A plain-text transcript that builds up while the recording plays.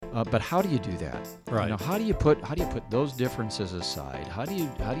But how do you do that? Right. How do you put those differences aside? How do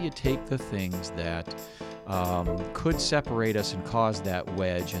you take the things that could separate us and cause that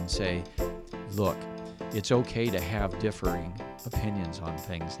wedge and say, look, it's okay to have differing opinions on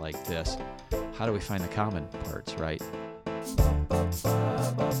things like this. How do we find the common parts, right?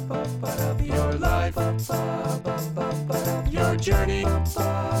 Your life, your journey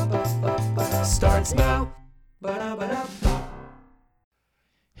starts now.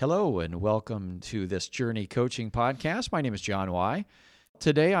 Hello and welcome to this Journey Coaching Podcast. My name is John Y.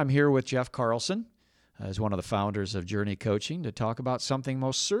 Today I'm here with Jeff Carlson as one of the founders of Journey Coaching to talk about something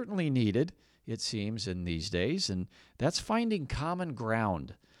most certainly needed, it seems, in these days, and that's finding common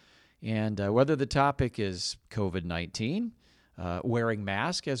ground. And whether the topic is COVID-19, wearing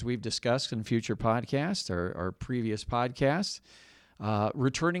masks, as we've discussed in future podcasts or previous podcasts,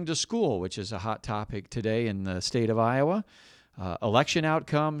 returning to school, which is a hot topic today in the state of Iowa, election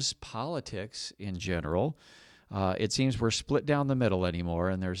outcomes, politics in general. It seems we're split down the middle anymore,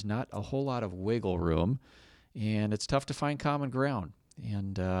 and there's not a whole lot of wiggle room, and it's tough to find common ground.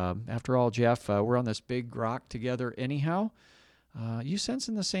 And after all, Jeff, we're on this big rock together anyhow. You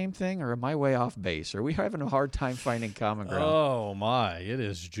sensing the same thing, or am I way off base? Are we having a hard time finding common ground? Oh, my. It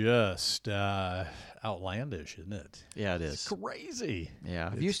is just outlandish, isn't it? Yeah, it It's is. crazy.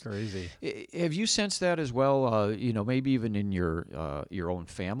 Yeah. It's crazy. Have you sensed that as well? Maybe even in your own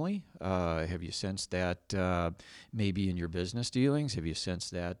family. Have you sensed that maybe in your business dealings? Have you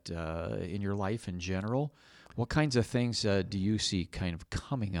sensed that in your life in general? What kinds of things do you see kind of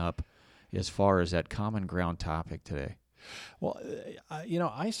coming up as far as that common ground topic today? Well,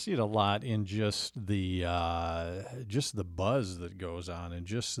 I see it a lot in just the buzz that goes on and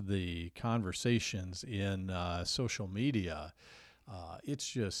just the conversations in social media.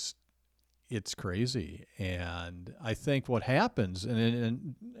 It's crazy, and I think what happens,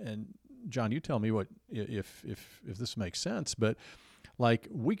 and John, you tell me what if this makes sense, but like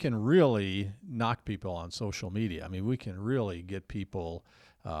we can really knock people on social media. I mean, we can really get people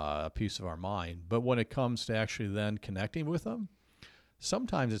a piece of our mind. But when it comes to actually then connecting with them,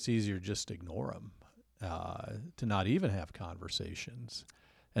 sometimes it's easier just to ignore them, to not even have conversations.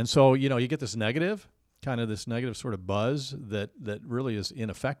 And so, you get this negative sort of buzz that really is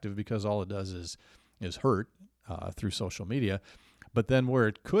ineffective because all it does is hurt through social media. But then where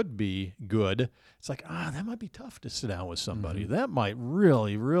it could be good, it's like, that might be tough to sit down with somebody. Mm-hmm. That might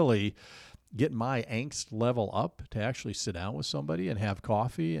really, really get my angst level up to actually sit down with somebody and have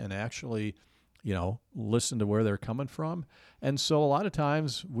coffee and actually, listen to where they're coming from. And so a lot of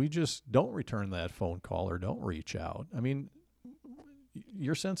times we just don't return that phone call or don't reach out. I mean,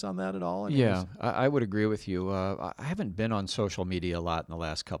 your sense on that at all? I would agree with you. I haven't been on social media a lot in the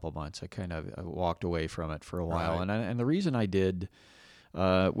last couple of months. I kind of walked away from it for a while. Right. And the reason I did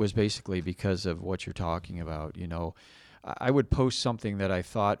was basically because of what you're talking about. I would post something that I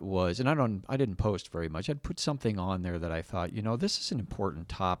thought was, and I didn't post very much. I'd put something on there that I thought, this is an important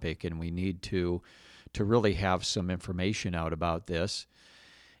topic and we need to really have some information out about this.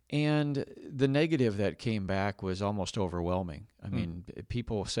 And the negative that came back was almost overwhelming. I mean,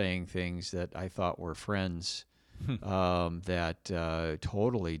 people saying things that I thought were friends that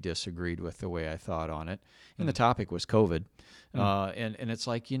totally disagreed with the way I thought on it. And the topic was COVID. And it's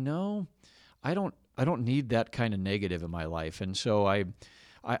like, I don't need that kind of negative in my life. And so I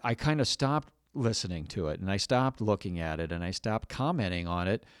kind of stopped listening to it, and I stopped looking at it, and I stopped commenting on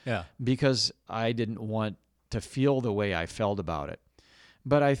it because I didn't want to feel the way I felt about it.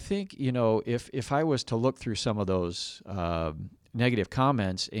 But I think, if I was to look through some of those negative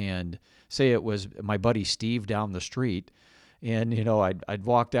comments and say it was my buddy Steve down the street, and, I'd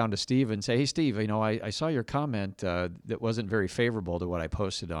walk down to Steve and say, hey, Steve, I saw your comment that wasn't very favorable to what I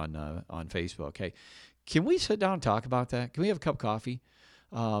posted on Facebook. Hey, can we sit down and talk about that? Can we have a cup of coffee?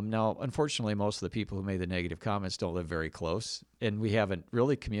 Now, unfortunately, most of the people who made the negative comments don't live very close, and we haven't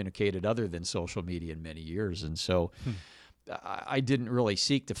really communicated other than social media in many years. And so I didn't really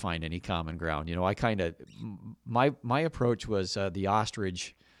seek to find any common ground. I kind of, my approach was the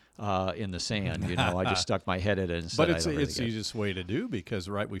ostrich in the sand. I just stuck my head in it and said, but it's the easiest way to do because,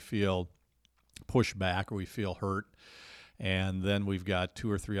 right, we feel pushed back or we feel hurt, and then we've got 2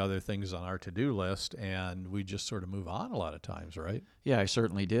 or 3 other things on our to-do list, and we just sort of move on a lot of times, right? Yeah, I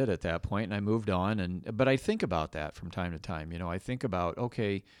certainly did at that point, and I moved on. But I think about that from time to time. I think about,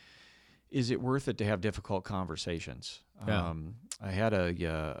 okay, is it worth it to have difficult conversations? Yeah. I had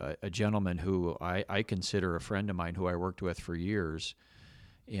a gentleman who I consider a friend of mine who I worked with for years,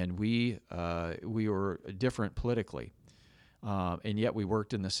 and we were different politically. and yet we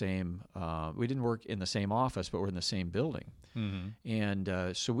worked in the same. We didn't work in the same office, but we're in the same building. Mm-hmm.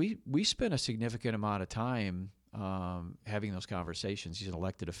 And so we spent a significant amount of time having those conversations. He's an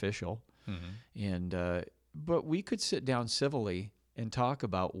elected official, and but we could sit down civilly and talk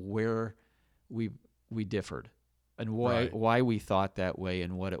about where we differed and why we thought that way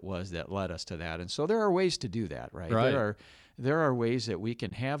and what it was that led us to that. And so there are ways to do that, right? There are ways that we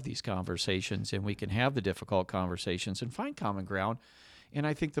can have these conversations and we can have the difficult conversations and find common ground. And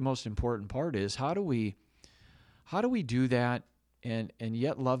I think the most important part is how do we do that and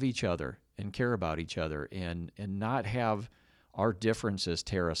yet love each other and care about each other and not have our differences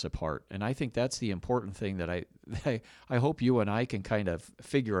tear us apart. And I think that's the important thing that I hope you and I can kind of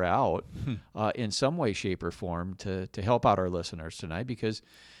figure out in some way, shape, or form to help out our listeners tonight, because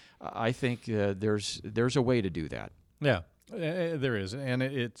I think there's a way to do that. Yeah, there is, and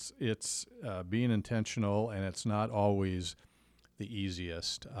it's being intentional, and it's not always the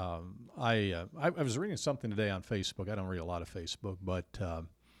easiest. I was reading something today on Facebook. I don't read a lot of Facebook, but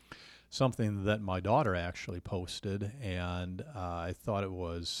something that my daughter actually posted, and I thought it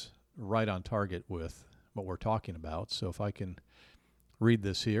was right on target with what we're talking about. So if I can read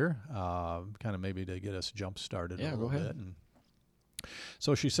this here, kind of maybe to get us jump-started a little bit. And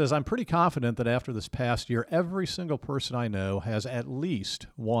so she says, I'm pretty confident that after this past year, every single person I know has at least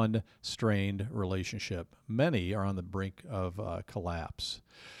one strained relationship. Many are on the brink of collapse.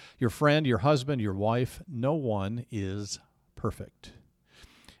 Your friend, your husband, your wife, no one is perfect.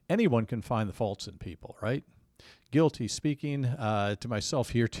 Anyone can find the faults in people, right? Guilty speaking to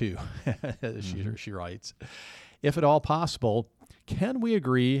myself here too, she writes. If at all possible, can we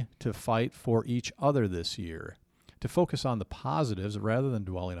agree to fight for each other this year, to focus on the positives rather than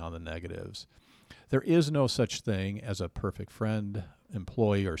dwelling on the negatives? There is no such thing as a perfect friend,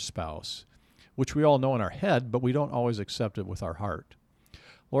 employee, or spouse, which we all know in our head, but we don't always accept it with our heart.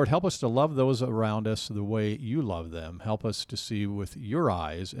 Lord, help us to love those around us the way you love them. Help us to see with your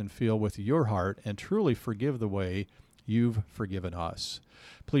eyes and feel with your heart and truly forgive the way you've forgiven us.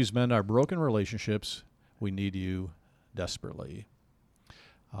 Please mend our broken relationships. We need you desperately.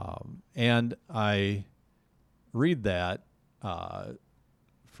 And I read that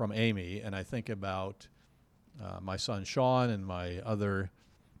from Amy, and I think about my son Sean and my other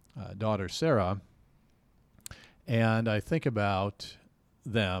daughter Sarah, and I think about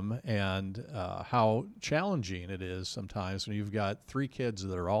them and how challenging it is sometimes when you've got three kids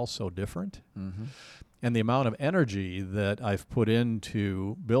that are all so different. Mm-hmm. And the amount of energy that I've put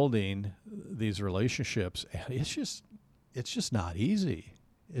into building these relationships, and it's just not easy.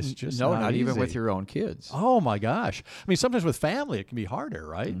 It's just not even easy. with your own kids. Oh my gosh. I mean, sometimes with family it can be harder,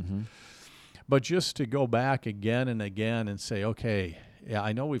 right? Mm-hmm. But just to go back again and again and say, okay, yeah,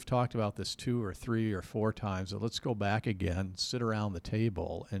 I know we've talked about this 2 or 3 or 4 times, but let's go back again, sit around the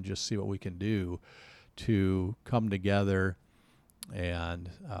table, and just see what we can do to come together and,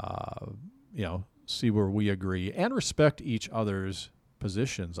 see where we agree and respect each other's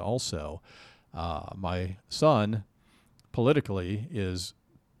positions also. My son, politically, is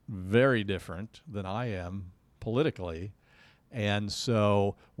very different than I am politically. And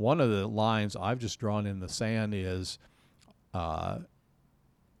so one of the lines I've just drawn in the sand is a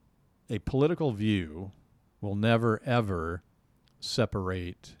political view will never, ever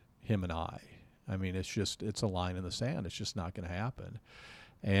separate him and I. I mean, it's a line in the sand. It's just not going to happen.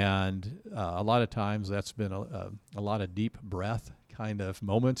 And a lot of times that's been a lot of deep breath kind of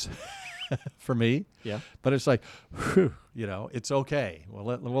moments for me. Yeah. But it's like, whew, it's okay.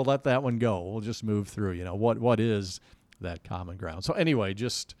 We'll let that one go. We'll just move through. What is that common ground? So anyway,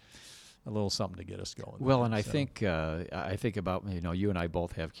 just a little something to get us going. Well, and I think about, you and I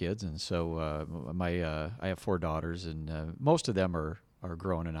both have kids, and so I have 4 daughters, and most of them are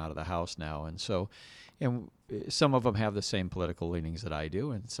grown and out of the house now, and so, and some of them have the same political leanings that I do,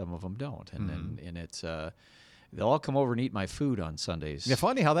 and some of them don't, and it's they'll all come over and eat my food on Sundays. Yeah,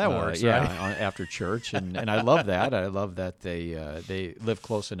 funny how that works, right? Yeah, after church, and I love that. I love that they live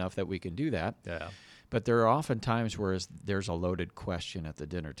close enough that we can do that. Yeah. But there are often times where there's a loaded question at the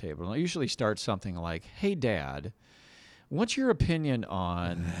dinner table. And I usually start something like, hey, Dad, what's your opinion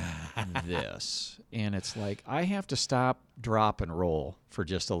on this? And it's like, I have to stop, drop, and roll for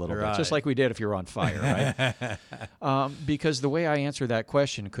just a little bit, just like we did if you're on fire, right? Because the way I answer that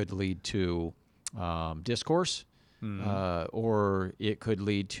question could lead to discourse, or it could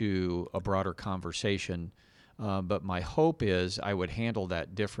lead to a broader conversation. But my hope is I would handle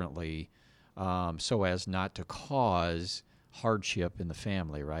that differently, so as not to cause hardship in the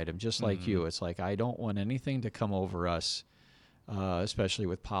family, right? I'm just like you. It's like I don't want anything to come over us especially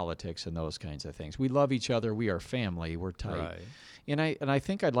with politics and those kinds of things. We love each other. We are family. We're tight. Right. And I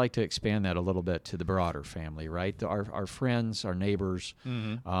think I'd like to expand that a little bit to the broader family, right? Our friends, our neighbors,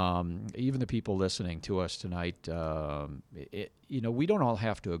 even the people listening to us tonight. We don't all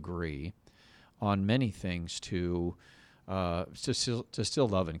have to agree on many things to still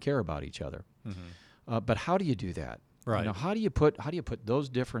love and care about each other. But how do you do that? Right. How do you put those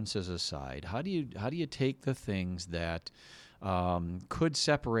differences aside? How do you take the things that could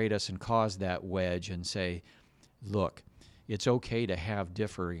separate us and cause that wedge and say, look, it's okay to have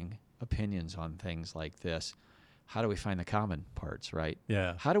differing opinions on things like this. How do we find the common parts, right?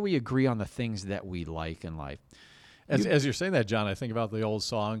 Yeah. How do we agree on the things that we like in life? As you're saying that, John, I think about the old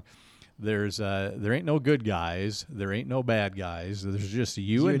song. There ain't no good guys. There ain't no bad guys. There's just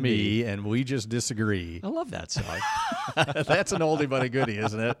you and me, and we just disagree. I love that song. That's an oldie but a goodie,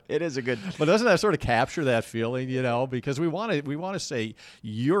 isn't it? It is a good. But doesn't that sort of capture that feeling, because we want to say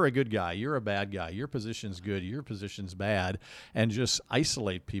you're a good guy, you're a bad guy, your position's good, your position's bad, and just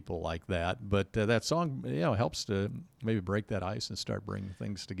isolate people like that. But that song, helps to maybe break that ice and start bringing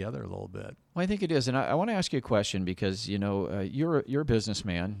things together a little bit. Well, I think it is, and I want to ask you a question because you're a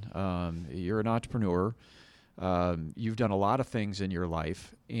businessman, you're an entrepreneur, you've done a lot of things in your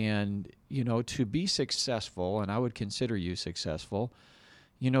life, and to be successful, and I would consider you successful.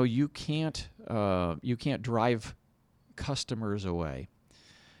 You can't drive customers away,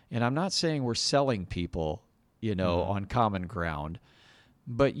 and I'm not saying we're selling people, on common ground,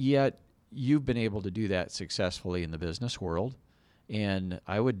 but yet you've been able to do that successfully in the business world. And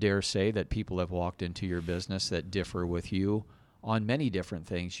I would dare say that people have walked into your business that differ with you on many different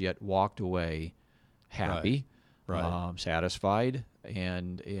things, yet walked away happy, Right. Satisfied,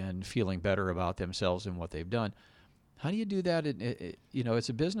 and feeling better about themselves and what they've done. How do you do that? As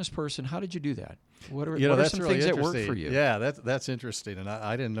a business person, how did you do that? What are that's some really things that work interesting. for you? Yeah, that's interesting, and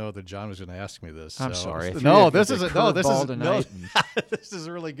I didn't know that John was going to ask me this. I'm so. sorry. If No, you- this if is it's a no, this curveball is tonight this is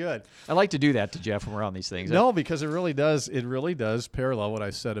really good. I like to do that to Jeff when we're on these things. No, because it really does parallel what I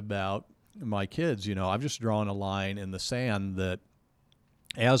said about my kids. I've just drawn a line in the sand that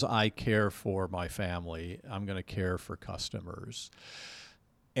as I care for my family, I'm going to care for customers.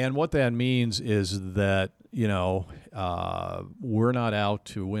 And what that means is that, we're not out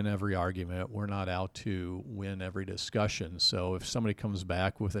to win every argument. We're not out to win every discussion. So if somebody comes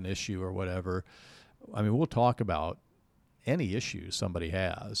back with an issue or whatever, we'll talk about any issue somebody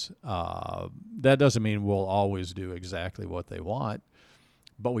has. That doesn't mean we'll always do exactly what they want,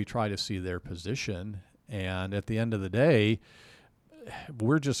 but we try to see their position. And at the end of the day,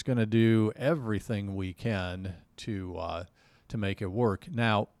 we're just going to do everything we can to make it work.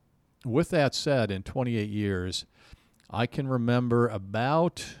 Now, with that said, in 28 years, I can remember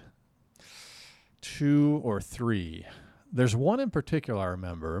about 2 or 3. There's one in particular I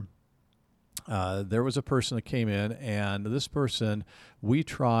remember. There was a person that came in, and this person, we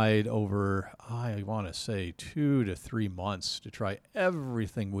tried over, I want to say, 2 to 3 months to try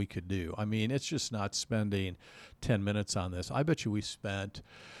everything we could do. It's just not spending 10 minutes on this. I bet you we spent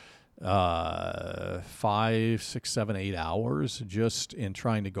 5, 6, 7, 8 hours just in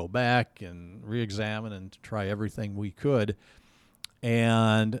trying to go back and re-examine and try everything we could.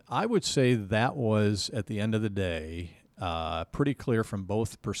 And I would say that was, at the end of the day, pretty clear from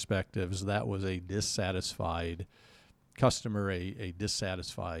both perspectives. That was a dissatisfied customer, a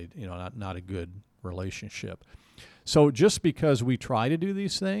dissatisfied, not a good relationship. So just because we try to do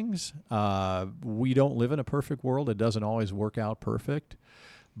these things, we don't live in a perfect world. It doesn't always work out perfect.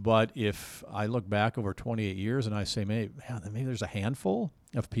 But if I look back over 28 years and I say, maybe there's a handful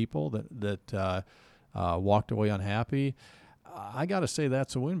of people that walked away unhappy, I got to say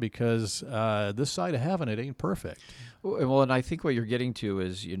that's a win because this side of heaven, it ain't perfect. Well, and I think what you're getting to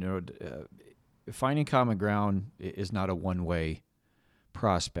is, finding common ground is not a one-way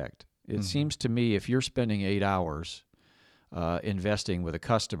prospect. It seems to me if you're spending 8 hours investing with a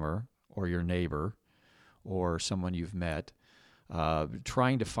customer or your neighbor or someone you've met,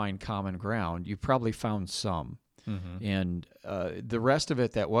 trying to find common ground, you probably found some. And the rest of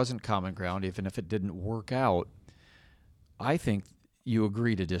it that wasn't common ground, even if it didn't work out, I think you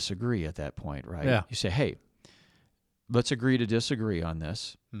agree to disagree at that point, right? Yeah. You say, hey, let's agree to disagree on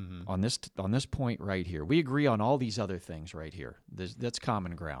this, on this point right here. We agree on all these other things right here. That's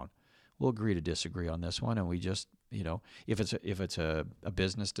common ground. We'll agree to disagree on this one, and we just, if it's a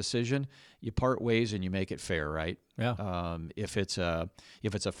business decision, you part ways and you make it fair, right? Yeah. If it's a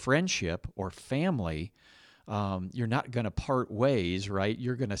friendship or family, you're not going to part ways, right?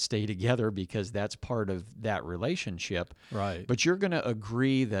 You're going to stay together because that's part of that relationship. Right. But you're going to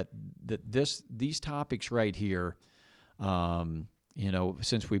agree that these topics right here,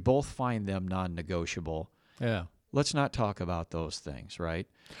 Since we both find them non-negotiable, Yeah. let's not talk about those things, right?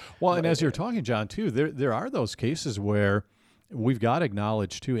 Well, and as you're talking, John, too, there are those cases where we've got to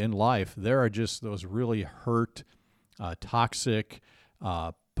acknowledge, too, in life, there are just those really hurt, toxic,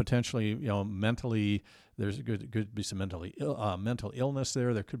 potentially, mentally, could be some mental illness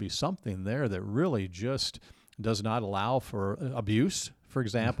there. There could be something there that really just does not allow for abuse, for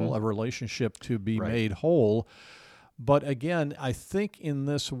example, a relationship to be made whole. But again, I think in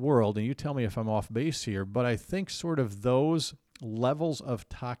this world, and you tell me if I'm off base here, but I think sort of those levels of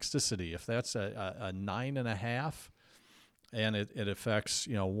toxicity, if that's a 9.5, and it affects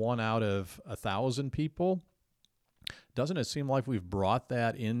 1 out of 1,000 people, doesn't it seem like we've brought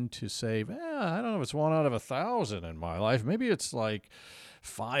that in to say, I don't know if it's 1 out of 1,000 in my life. Maybe it's like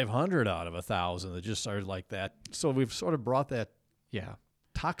 500 out of 1,000 that just are like that. So we've sort of brought that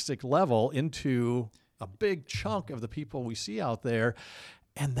toxic level into a big chunk of the people we see out there.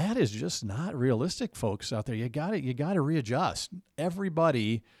 And that is just not realistic, folks out there. You got to readjust.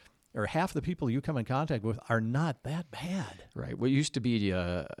 Everybody, or half the people you come in contact with, are not that bad. Right. What used to be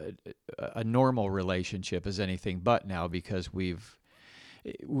a normal relationship is anything but now, because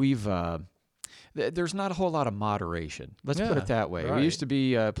there's not a whole lot of moderation. Let's put it that way. Right. We used to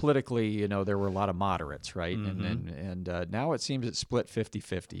be politically, there were a lot of moderates, right? And now it seems it's split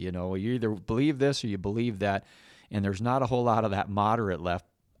 50-50. You either believe this or you believe that, and there's not a whole lot of that moderate left.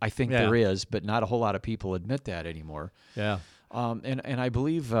 I think there is, but not a whole lot of people admit that anymore. Yeah. And I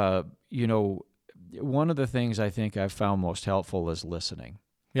believe, one of the things I think I've found most helpful is listening.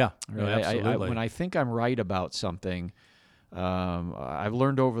 Yeah, Right? absolutely. When I think I'm right about something, I've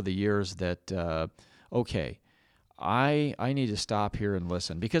learned over the years that, I need to stop here and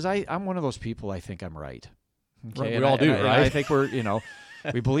listen, because I'm one of those people, I think I'm right. Right, we all do, right? I think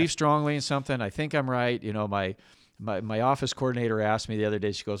we believe strongly in something. I think I'm right. My office coordinator asked me the other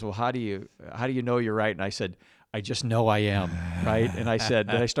day, she goes, well, how do you know you're right? And I said, I just know I am, right? And I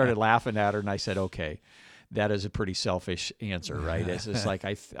started laughing at her, and I said, okay, that is a pretty selfish answer, right? It's just like,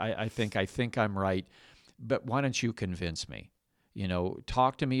 I think I'm right, but why don't you convince me?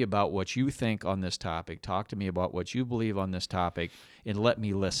 Talk to me about what you think on this topic. Talk to me about what you believe on this topic, and let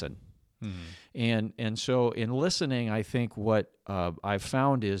me listen. And so in listening, I think what I've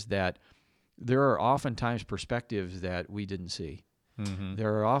found is that there are oftentimes perspectives that we didn't see.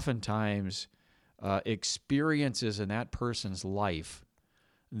 There are oftentimes experiences in that person's life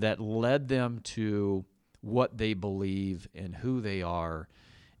that led them to what they believe and who they are,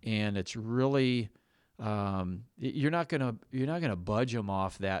 and it's really you're not gonna budge them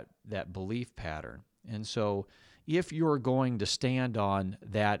off that belief pattern. And so if you're going to stand on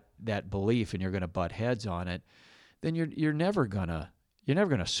that belief and you're going to butt heads on it, then you're never gonna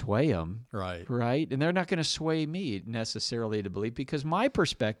sway them, right? And they're not going to sway me necessarily to believe, because my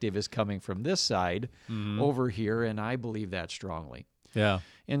perspective is coming from this side over here, and I believe that strongly. Yeah.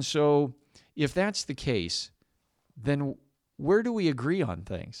 And so if that's the case, then where do we agree on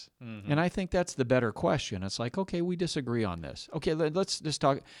things? And I think that's the better question. It's like, okay, we disagree on this. Okay, let's just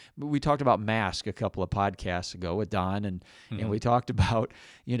talk. We talked about mask a couple of podcasts ago with Don, and we talked about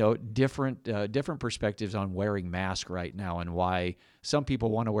different perspectives on wearing mask right now, and why some people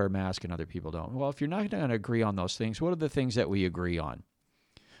want to wear mask and other people don't. Well, if you're not going to agree on those things, what are the things that we agree on?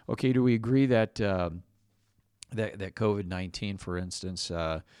 Okay, do we agree that that COVID-19, for instance,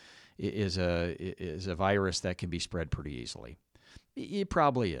 is a virus that can be spread pretty easily? It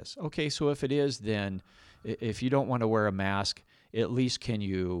probably is. Okay, so if it is, then if you don't want to wear a mask, at least can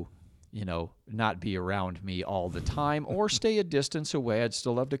you not be around me all the time, or stay a distance away? I'd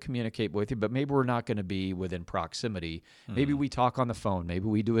still love to communicate with you, but maybe we're not going to be within proximity. Maybe we talk on the phone. Maybe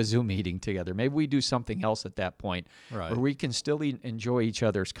we do a Zoom meeting together. Maybe we do something else at that point where we can still enjoy each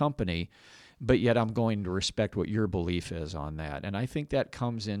other's company, but yet I'm going to respect what your belief is on that. And I think that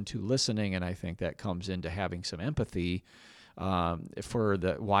comes into listening, and I think that comes into having some empathy for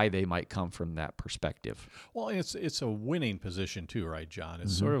why they might come from that perspective. Well, it's a winning position too, right, John?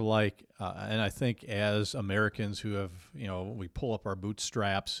 It's sort of like, and I think as Americans who have, we pull up our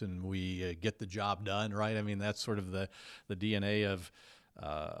bootstraps and we get the job done, right? I mean, that's sort of the DNA of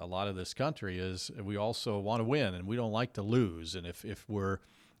a lot of this country, is we also want to win, and we don't like to lose. And if we're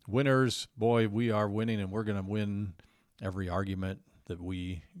winners, boy, we are winning, and we're going to win every argument that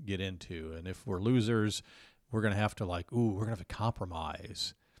we get into. And if we're losers, we're going to have to we're going to have to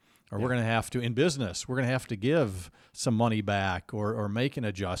compromise, or we're going to have to, in business, we're going to have to give some money back, or make an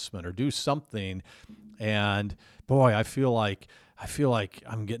adjustment, or do something. And boy, I feel like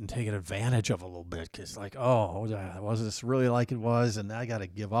I'm getting taken advantage of a little bit, because was this really like it was? And I got to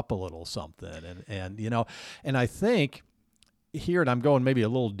give up a little something. And I think here, and I'm going maybe a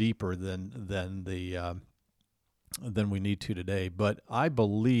little deeper than we need to today, but I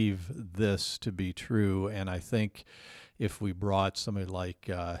believe this to be true, and I think if we brought somebody like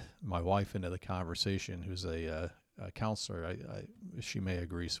my wife into the conversation, who's a counselor, she may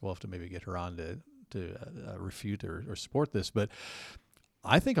agree, so we'll have to maybe get her on to refute or support this, but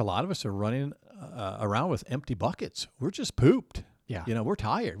I think a lot of us are running around with empty buckets. We're just pooped. Yeah. We're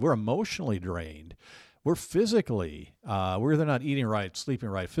tired. We're emotionally drained. We're physically, we're either not eating right, sleeping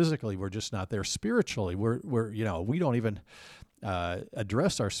right. Physically, we're just not there. Spiritually, we don't even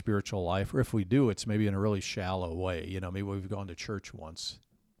address our spiritual life, or if we do, it's maybe in a really shallow way. Maybe we've gone to church once,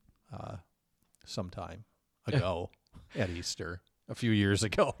 sometime ago at Easter, a few years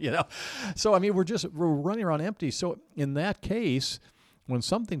ago. So I mean, we're running around empty. So in that case, when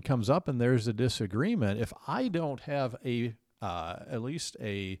something comes up and there's a disagreement, if I don't have at least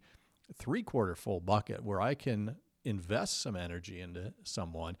a 3/4 full bucket where I can invest some energy into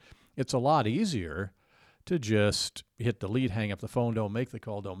someone, it's a lot easier to just hit delete, hang up the phone, don't make the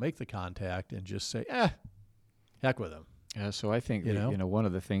call, don't make the contact, and just say, heck with them. Yeah, so I think one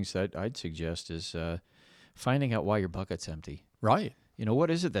of the things that I'd suggest is finding out why your bucket's empty. Right.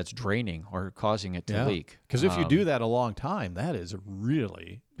 What is it that's draining or causing it to leak? Because if you do that a long time, that is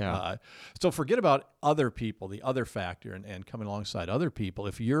really so forget about other people, the other factor, and coming alongside other people.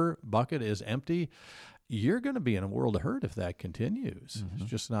 If your bucket is empty, you're going to be in a world of hurt if that continues. It's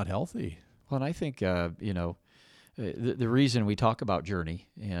just not healthy. Well, and I think the reason we talk about journey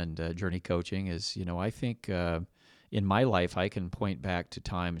and journey coaching is I think in my life I can point back to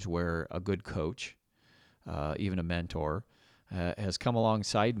times where a good coach, even a mentor, has come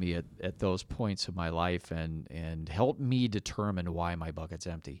alongside me at those points of my life and helped me determine why my bucket's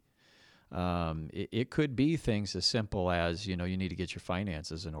empty. It could be things as simple as, you need to get your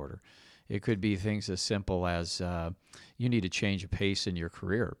finances in order. It could be things as simple as you need to change a pace in your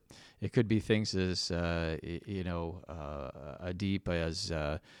career. It could be things as, deep as,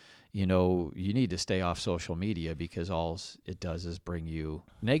 you need to stay off social media because all it does is bring you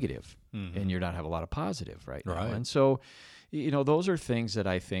negative and you're not have a lot of positive right now. And so, those are things that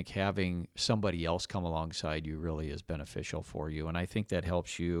I think having somebody else come alongside you really is beneficial for you. And I think that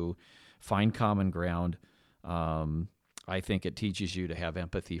helps you find common ground. I think it teaches you to have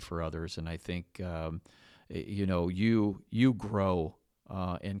empathy for others. And I think, you grow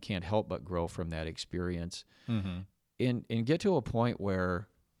and can't help but grow from that experience and get to a point where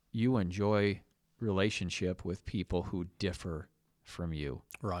you enjoy relationship with people who differ from you,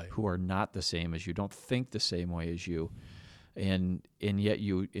 right? Who are not the same as you, don't think the same way as you. And yet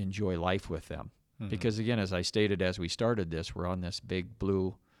you enjoy life with them. Because again, as I stated as we started this, we're on this big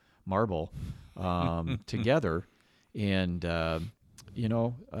blue marble together. And,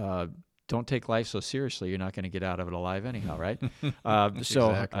 don't take life so seriously. You're not going to get out of it alive anyhow, right? So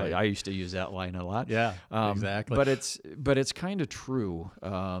exactly. I used to use that line a lot. Yeah, exactly. But it's kind of true.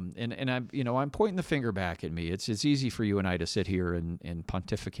 And I'm pointing the finger back at me. It's easy for you and I to sit here and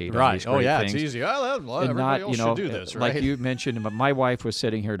pontificate on these great things. It's easy. Everybody else should do this, right? Like you mentioned, my wife was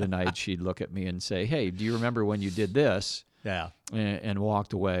sitting here tonight. She'd look at me and say, "Hey, do you remember when you did this?" Yeah. And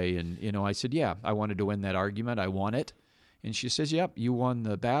walked away. And I said, "Yeah, I wanted to win that argument. I won it." And she says, "Yep, you won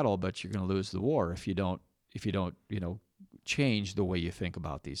the battle, but you're going to lose the war if you don't, change the way you think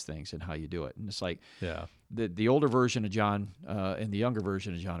about these things and how you do it." And it's like, the older version of John and the younger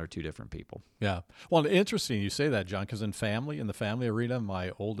version of John are two different people. Yeah. Well, interesting you say that, John, because in the family arena,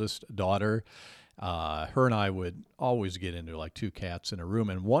 my oldest daughter, her and I would always get into like two cats in a room.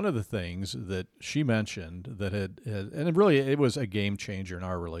 And one of the things that she mentioned that it was a game changer in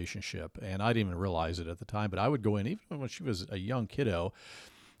our relationship. And I didn't even realize it at the time, but I would go in, even when she was a young kiddo,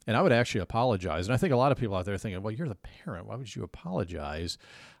 and I would actually apologize. And I think a lot of people out there are thinking, well, you're the parent. Why would you apologize?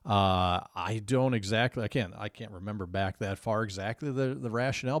 I can't remember back that far exactly the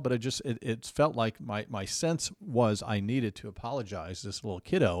rationale, but it felt like my sense was I needed to apologize to this little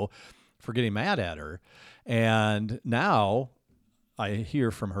kiddo for getting mad at her. And now I hear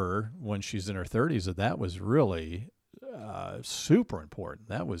from her when she's in her 30s that was really super important.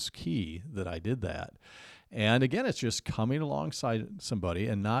 That was key that I did that. And again, it's just coming alongside somebody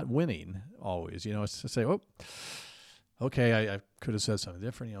and not winning always. It's to say, "Oh, okay, I could have said something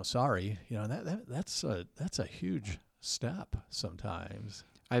different. Sorry." That's a huge step sometimes.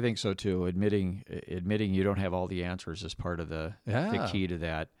 I think so too. Admitting you don't have all the answers is part of the key to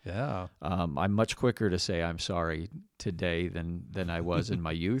that. Yeah. I'm much quicker to say I'm sorry today than I was in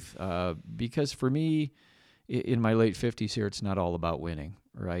my youth, because for me, in my late 50s here, it's not all about winning,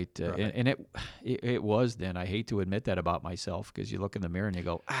 right? Right. And it was then. I hate to admit that about myself, because you look in the mirror and you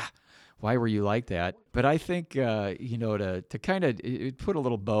go, why were you like that? But I think, to kind of put a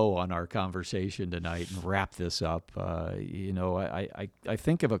little bow on our conversation tonight and wrap this up, I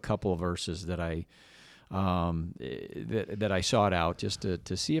think of a couple of verses that that I sought out just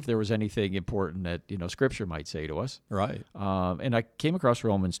to see if there was anything important that, Scripture might say to us. Right. And I came across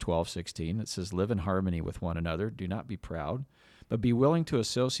Romans 12:16. It says, live in harmony with one another. Do not be proud, but be willing to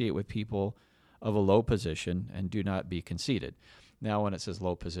associate with people of a low position, and do not be conceited. Now, when it says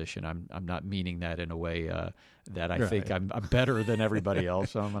low position, I'm not meaning that in a way that I think I'm better than everybody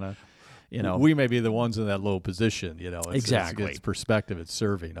else. So I'm going to, we may be the ones in that low position. Exactly. It's perspective. It's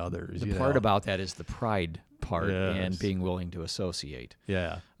serving others. The part about that is the pride part, Yes. and being willing to associate.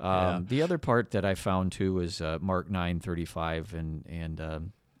 Yeah. The other part that I found too is Mark 9:35,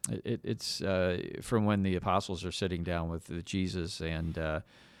 and it's from when the apostles are sitting down with Jesus, and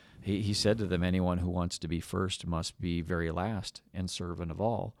he said to them, anyone who wants to be first must be very last and servant of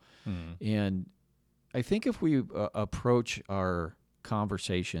all. And I think if we approach our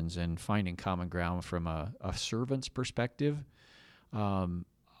conversations and finding common ground from a servant's perspective,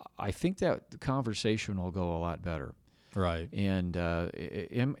 I think that the conversation will go a lot better. Right. And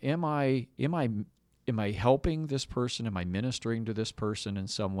am I helping this person? Am I ministering to this person in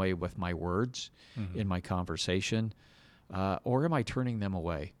some way with my words in my conversation, or am I turning them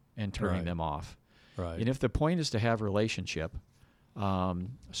away and turning Right. them off? Right. And if the point is to have relationship,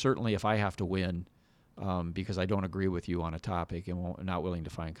 certainly if I have to win because I don't agree with you on a topic and not willing to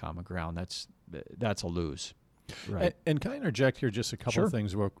find common ground, that's a lose. Right. And can I interject here just a couple Sure. of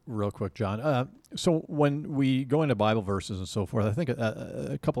things real quick, John? So when we go into Bible verses and so forth, I think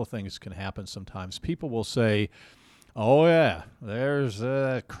a couple of things can happen sometimes. People will say, oh, yeah, there's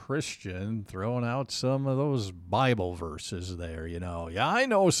a Christian throwing out some of those Bible verses there, Yeah, I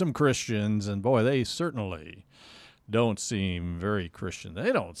know some Christians, and boy, they certainly don't seem very Christian.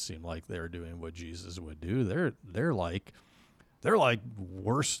 They don't seem like they're doing what Jesus would do. They're like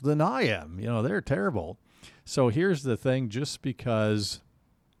worse than I am. They're terrible. So here's the thing: just because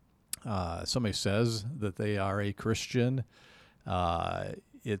somebody says that they are a Christian,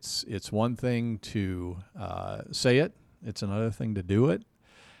 it's one thing to say it; it's another thing to do it.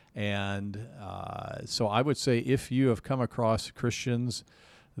 And so I would say, if you have come across Christians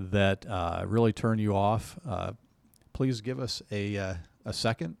that really turn you off, please give us a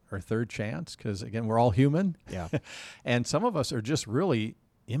second or third chance, because again, we're all human. Yeah. And some of us are just really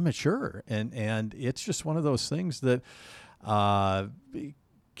immature, and it's just one of those things that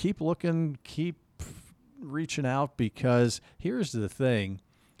keep looking, keep reaching out, because here's the thing.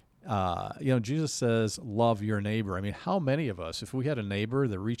 Jesus says, love your neighbor. I mean, how many of us, if we had a neighbor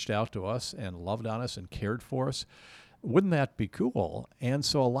that reached out to us and loved on us and cared for us, wouldn't that be cool? And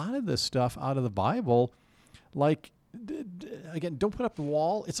so a lot of this stuff out of the Bible, like, again, don't put up the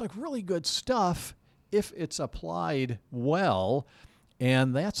wall. It's like really good stuff if it's applied well.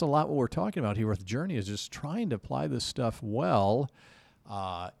 And that's a lot what we're talking about here with Journey, is just trying to apply this stuff well.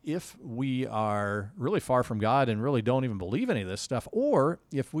 If we are really far from God and really don't even believe any of this stuff, or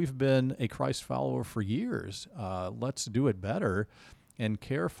if we've been a Christ follower for years, let's do it better and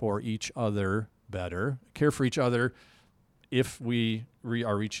care for each other better. Care for each other if we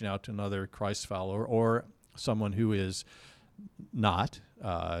are reaching out to another Christ follower or someone who is not,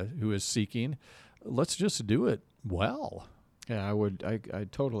 who is seeking. Let's just do it well. Yeah, I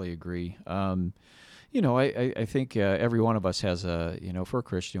totally agree. I think every one of us has for a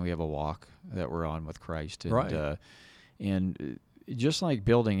Christian, we have a walk that we're on with Christ. And, Right. And just like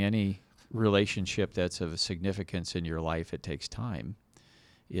building any relationship that's of significance in your life, it takes time,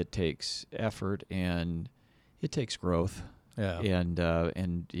 it takes effort, and it takes growth. Yeah.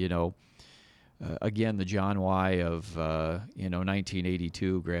 Again, the John Y. of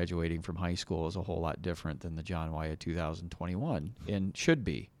 1982 graduating from high school is a whole lot different than the John Y. of 2021, and should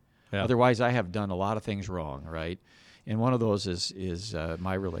be. Yeah. Otherwise, I have done a lot of things wrong, right? And one of those is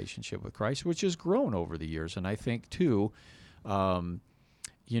my relationship with Christ, which has grown over the years. And I think too, I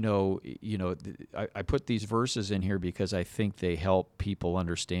put these verses in here because I think they help people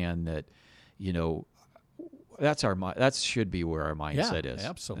understand that, that should be where our mindset is.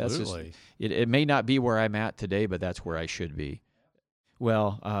 Absolutely. It may not be where I'm at today, but that's where I should be.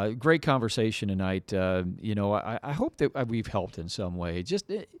 Well, great conversation tonight. I hope that we've helped in some way.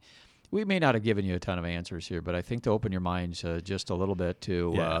 We may not have given you a ton of answers here, but I think to open your minds just a little bit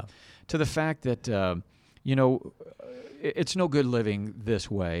to the fact that it's no good living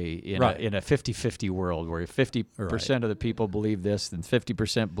this way in a 50-50 world where 50% of the people believe this and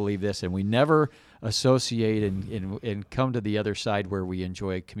 50% believe this, and we never associate and come to the other side where we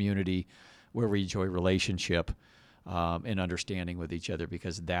enjoy community, where we enjoy relationship, and understanding with each other,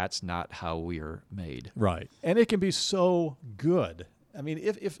 because that's not how we are made. Right. And it can be so good. I mean,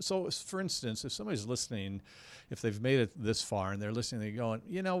 if for instance, if somebody's listening, if they've made it this far and they're listening, they're going,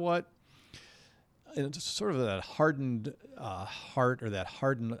 you know what? And it's sort of that hardened heart or that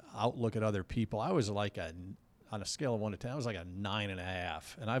hardened outlook at other people. I was like on a scale of 1 to 10, I was like a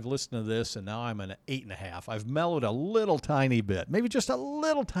 9.5. And I've listened to this, and now I'm an 8.5. I've mellowed a little tiny bit, maybe just a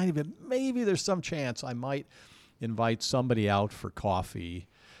little tiny bit. Maybe there's some chance I might invite somebody out for coffee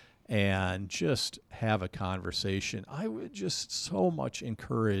and just have a conversation. I would just so much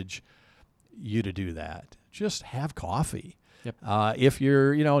encourage you to do that. Just have coffee. Yep. If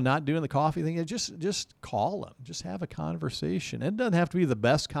you're, not doing the coffee thing, just call them. Just have a conversation. It doesn't have to be the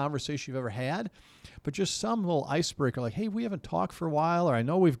best conversation you've ever had, but just some little icebreaker like, hey, we haven't talked for a while, or I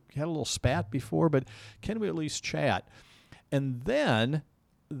know we've had a little spat before, but can we at least chat? And then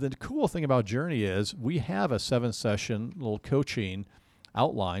the cool thing about Journey is we have a 7-session little coaching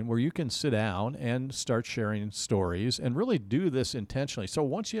outline where you can sit down and start sharing stories and really do this intentionally. So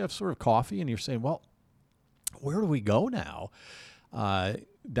once you have sort of coffee and you're saying, well, where do we go now?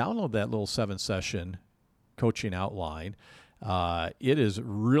 Download that little 7-session coaching outline. It is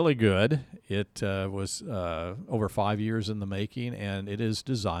really good. It was over 5 years in the making, and it is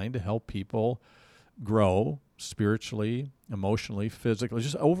designed to help people grow spiritually, emotionally, physically,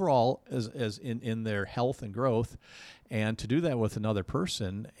 just overall as in their health and growth, and to do that with another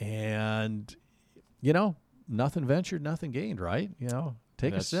person. And, nothing ventured, nothing gained, right?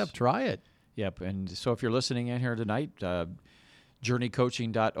 Take a step, try it. Yep. And so if you're listening in here tonight,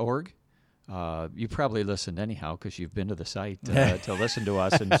 journeycoaching.org, you probably listened anyhow because you've been to the site to listen to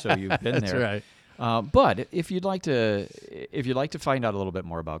us, and so you've been That's there. Right. But if you'd like to find out a little bit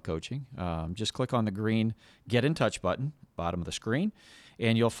more about coaching, just click on the green Get in Touch button, bottom of the screen,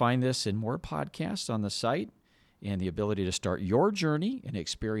 and you'll find this and more podcasts on the site, and the ability to start your journey and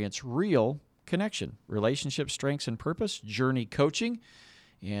experience real connection, relationship strengths and purpose. Journey Coaching.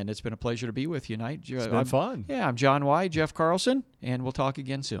 And it's been a pleasure to be with you tonight. It's been fun. Yeah, I'm John Y. Jeff Carlson, and we'll talk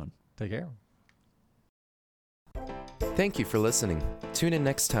again soon. Take care. Thank you for listening. Tune in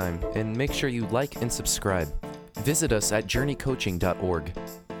next time and make sure you like and subscribe. Visit us at journeycoaching.org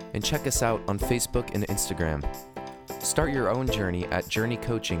and check us out on Facebook and Instagram. Start your own journey at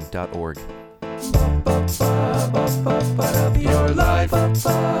journeycoaching.org. Your life,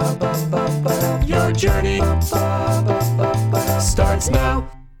 your journey starts now.